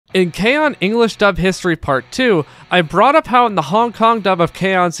In K-On! English Dub History Part 2, I brought up how in the Hong Kong dub of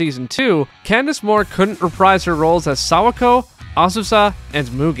K-On! Season 2, Candice Moore couldn't reprise her roles as Sawako, Azusa, and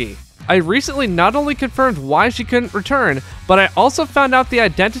Mugi. I recently not only confirmed why she couldn't return, but I also found out the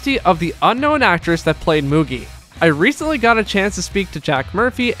identity of the unknown actress that played Mugi. I recently got a chance to speak to Jack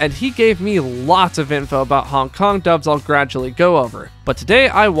Murphy, and he gave me lots of info about Hong Kong dubs I'll gradually go over, but today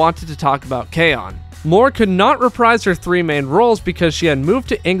I wanted to talk about K-On! Moore could not reprise her three main roles because she had moved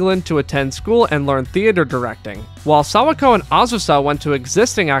to England to attend school and learn theater directing. While Sawako and Azusa went to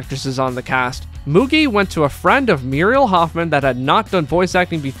existing actresses on the cast, Mugi went to a friend of Muriel Hoffman that had not done voice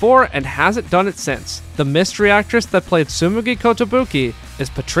acting before and hasn't done it since. The mystery actress that played Tsumugi Kotobuki is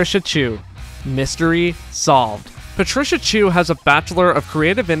Patricia Chu. Mystery solved. Patricia Chu has a Bachelor of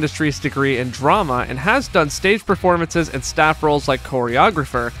Creative Industries degree in drama and has done stage performances and staff roles like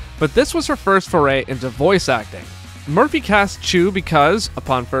choreographer, but this was her first foray into voice acting. Murphy cast Chu because,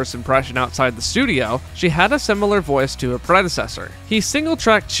 upon first impression outside the studio, she had a similar voice to her predecessor. He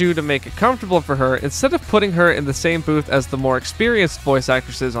single-tracked Chu to make it comfortable for her instead of putting her in the same booth as the more experienced voice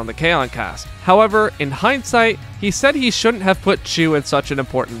actresses on the K-On! Cast. However, in hindsight, he said he shouldn't have put Chu in such an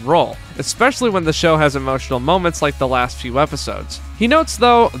important role, especially when the show has emotional moments like the last few episodes. He notes,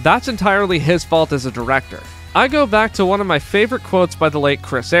 though, that's entirely his fault as a director. I go back to one of my favorite quotes by the late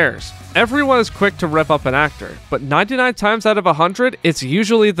Chris Ayres. Everyone is quick to rip up an actor, but 99 times out of 100, it's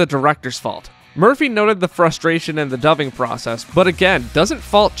usually the director's fault. Murphy noted the frustration in the dubbing process, but again, doesn't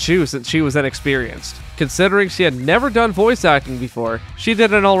fault Chu since she was inexperienced. Considering she had never done voice acting before, she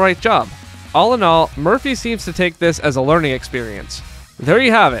did an alright job. All in all, Murphy seems to take this as a learning experience. There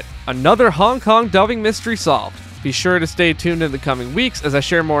you have it, another Hong Kong dubbing mystery solved. Be sure to stay tuned in the coming weeks as I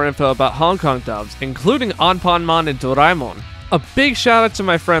share more info about Hong Kong dubs, including Anpanman and Doraemon. A big shout out to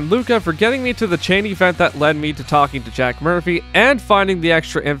my friend Luca for getting me to the chain event that led me to talking to Jack Murphy and finding the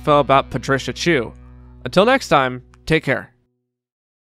extra info about Patricia Chu. Until next time, take care.